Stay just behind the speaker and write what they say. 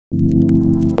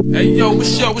Hey yo,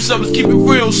 what's up, let's keep it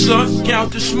real, son.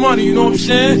 Count this money, you know what I'm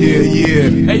saying?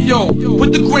 Yeah. Hey yo,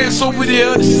 put the grants over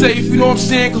there, the safe, you know what I'm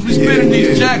saying? Cause we spinning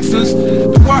these Jacksons.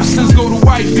 The Washingtons go to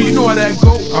wifey, you know how that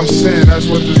go. I'm saying that's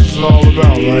what this is all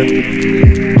about, right?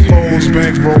 Hoes,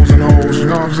 bank rolls, and hoes, you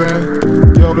know what I'm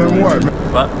saying? Yo, then what,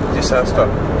 man? What? This is our stop.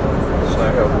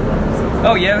 Snow Hill.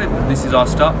 Oh yeah, this is our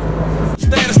stop.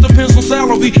 Status depends on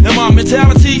salary, and my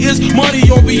mentality is money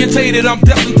orientated. I'm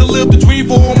destined to live the dream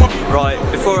for all my... Right,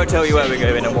 before I tell you where we're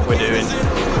going and what we're doing,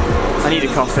 I need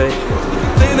a coffee.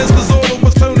 Cause all of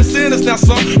us turn to sinners now,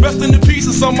 some resting in peace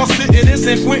and some are sitting in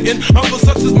San Quentin. Others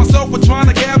such as myself are trying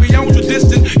to carry on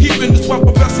tradition, keeping the sweat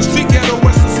professors street ghetto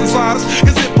essence inside us,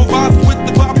 cause it provides with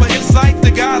the proper insight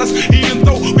to guide us. Even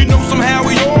though we know somehow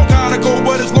we all gotta go,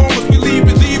 but as long as we leave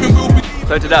it even, we'll be...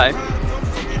 So today,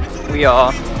 we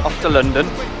are off to London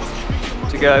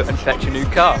to go and fetch a new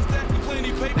car.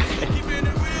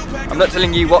 I'm not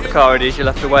telling you what car it is, you'll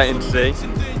have to wait and see.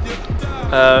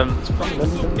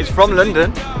 It's from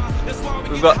London.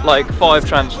 We've got like 5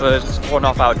 transfers, it's a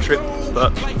 1.5 hour trip,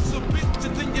 but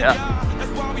yeah,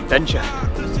 adventure.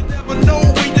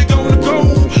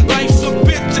 Life's a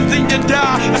bitch and then you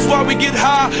die. That's why we get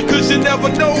high, cause you never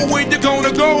know where you're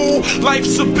gonna go.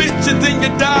 Life's a bitch and then you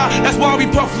die. That's why we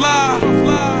puff fly.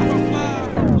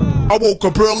 I woke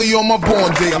up early on my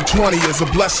born day. I'm 20 is a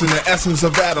blessing. The essence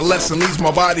of adolescence leaves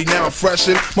my body now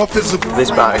freshened. My physical...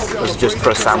 This bag was just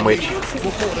for a sandwich.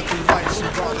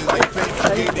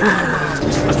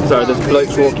 Sorry, there's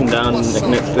blokes walking down next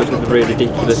to us with really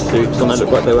ridiculous suits and they look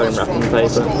like they're wearing wrapping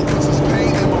paper.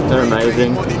 They're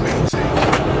amazing.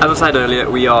 As I said earlier,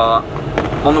 we are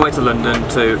on the way to London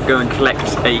to go and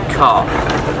collect a car.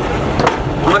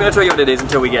 I'm not going to tell you what it is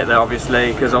until we get there,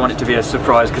 obviously, because I want it to be a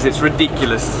surprise, because it's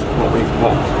ridiculous what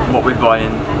we're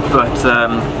buying. But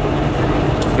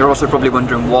you're also probably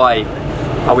wondering, why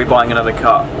are we buying another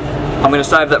car? I'm going to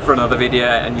save that for another video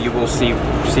and you will see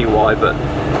why, but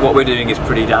what we're doing is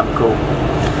pretty damn cool.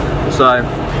 So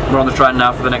we're on the train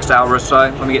now for the next hour or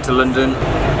so. When we get to London,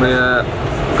 we're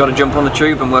got to jump on the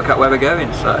tube and work out where we're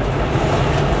going, so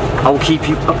I will keep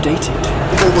you updated.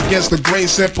 Against the grain,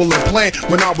 simple and plain.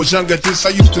 When I was younger, I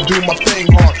used to do my thing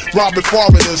hard. Robbing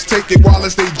foreigners, take their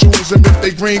wallets, they jewels, and rip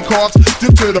their green cards.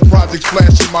 Dip to the projects,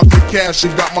 flashing my big cash,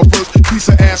 and got my first piece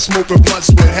of ass smoking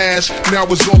blunts with hash. Now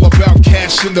it's all about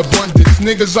cash in abundance.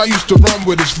 Niggas I used to run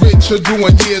with is rich, are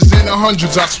doing years in the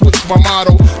hundreds. I switched my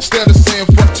motto. Instead of saying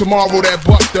fuck tomorrow, that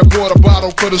buck that bought a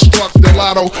bottle could have struck the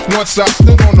lotto. Once I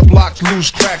stood on the block, loose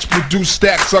cracks, produce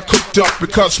stacks. I cooked up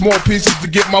because small pieces to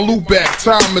get my loot back.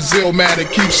 Time is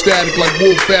illmatic, keep static like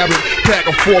wool fabric. Pack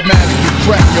a formatic, you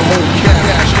crack your whole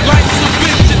cash. Life's a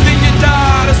bitch and then you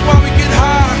die. That's why we get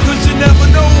high, cause you never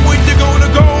know where you're gonna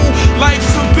go.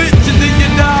 Life's a bitch and then you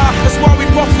die. That's why we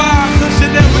puff fly, cause you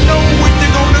never know where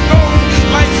you're gonna go.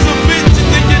 Life's a bitch and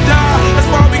then you die. That's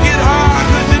why we get high,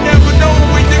 cause you never know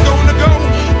where you're gonna go.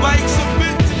 Life's a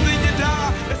bitch and then you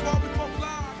die. That's why we puff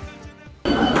fly.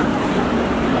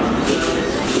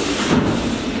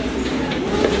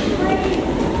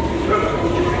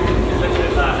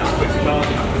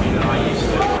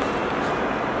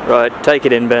 Right, take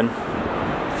it in, Ben.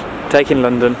 Take in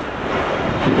London.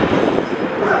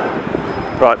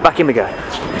 Right, back in we go.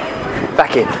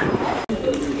 Back in.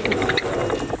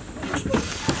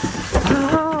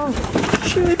 Oh,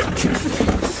 shit.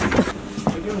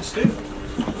 What do you want to do?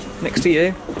 Next to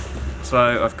you. So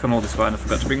I've come all this way and I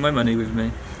forgot to bring my money with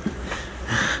me.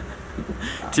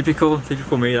 typical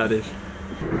me, that is.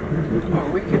 Oh,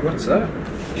 wicked, what's that?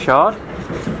 Shard?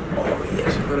 Oh,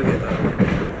 yes, I've got to get that.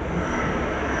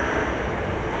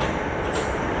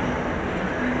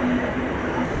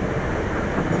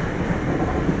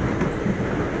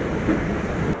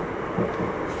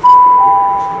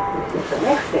 The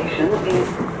next station is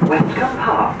Westcombe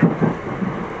Park.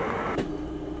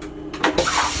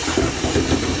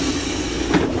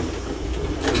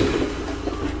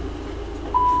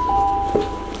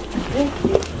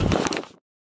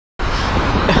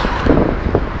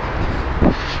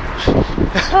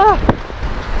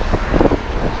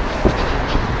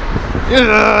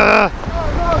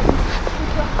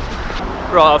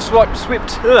 Right,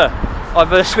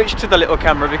 I've switched to the little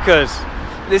camera because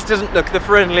this doesn't look the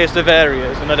friendliest of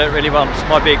areas and I don't really want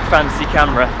my big fancy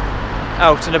camera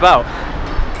out and about.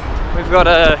 We've got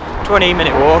a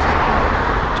 20-minute walk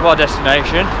to our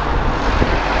destination.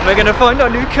 We're going to find our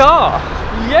new car!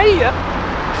 Yeah!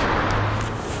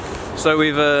 So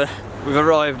we've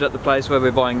arrived at the place where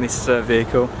we're buying this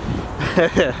vehicle.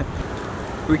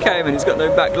 We came and it's got no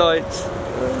backlights.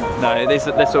 No, they're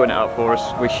sorting it out for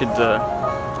us. We should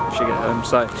get home.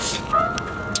 So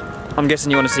I'm guessing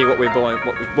you want to see what we've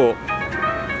bought.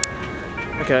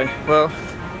 Okay, well,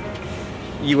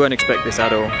 you won't expect this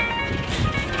at all.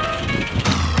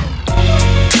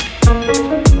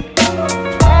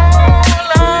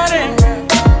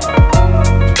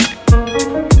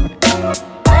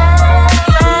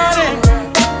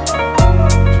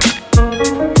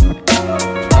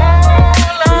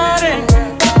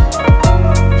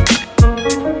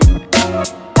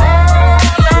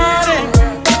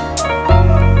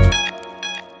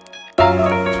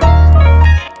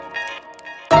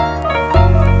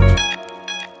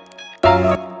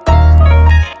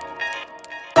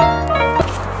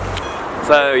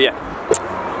 So yeah,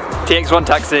 TX1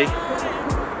 taxi.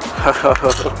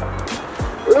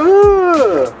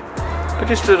 I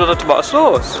just stood on a tomato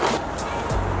sauce.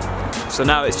 So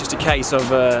now it's just a case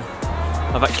of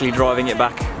actually driving it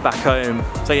back home.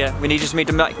 So yeah, we just need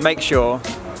to make sure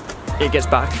it gets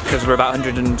back because we're about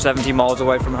 170 miles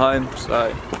away from home.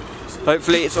 So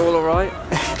hopefully it's all alright.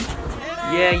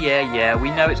 Yeah, we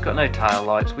know it's got no tail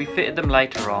lights. We fitted them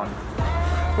later on.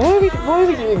 Why are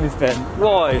we doing this then?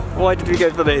 Why? Why did we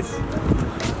go for this?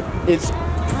 It's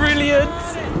brilliant!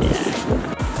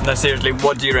 Yeah. No, seriously,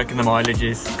 what do you reckon the mileage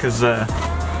is? Because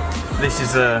this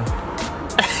is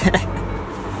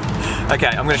okay,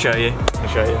 I'm going to show you.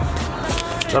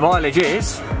 The mileage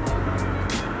is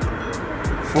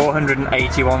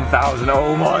 481,000.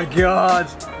 Oh my god!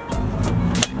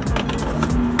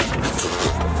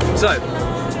 So,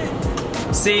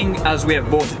 seeing as we have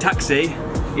bought a taxi,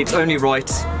 it's only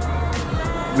right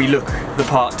we look the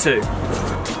part too.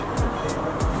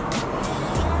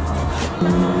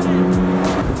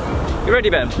 You ready,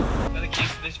 Ben? Got the keys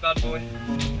to this bad boy.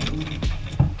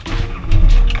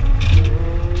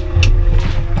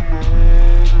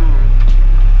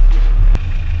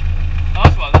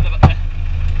 Nice one.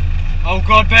 Oh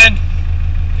god, Ben!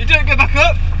 It doesn't go back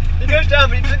up! It goes down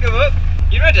but it doesn't go up.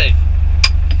 You ready?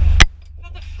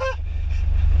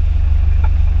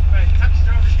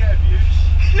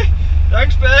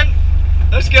 Thanks, Ben.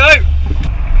 Let's go.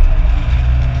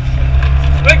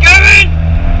 We're going.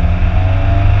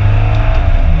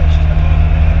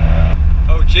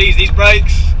 Oh, jeez, these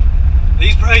brakes.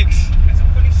 There's a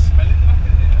funny smell in the back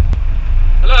of here.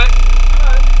 Hello.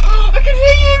 Oh, I can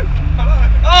hear you. Hello.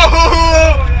 Oh,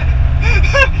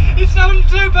 yeah. It sounds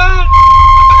too bad.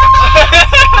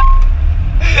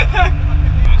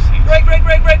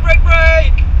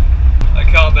 Brake. I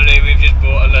can't believe we've just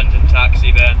bought a London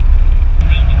taxi, Ben.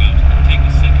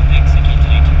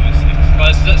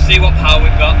 Guys, let's see what power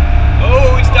we've got.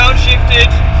 Oh, it's downshifted.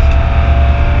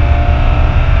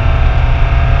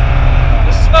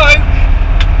 The smoke.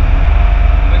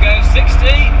 We're going 60.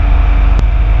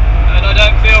 And I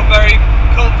don't feel very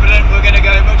confident we're going to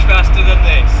go much faster than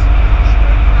this.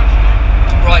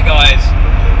 Right, guys.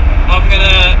 I'm going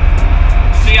to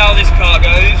see how this car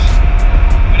goes.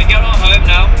 I'm going to get on home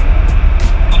now.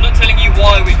 I'm not telling you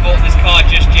why we bought this car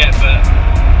just yet, but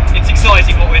it's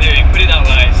exciting what we're doing, put it that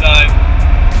way. So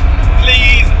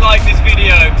please like this video.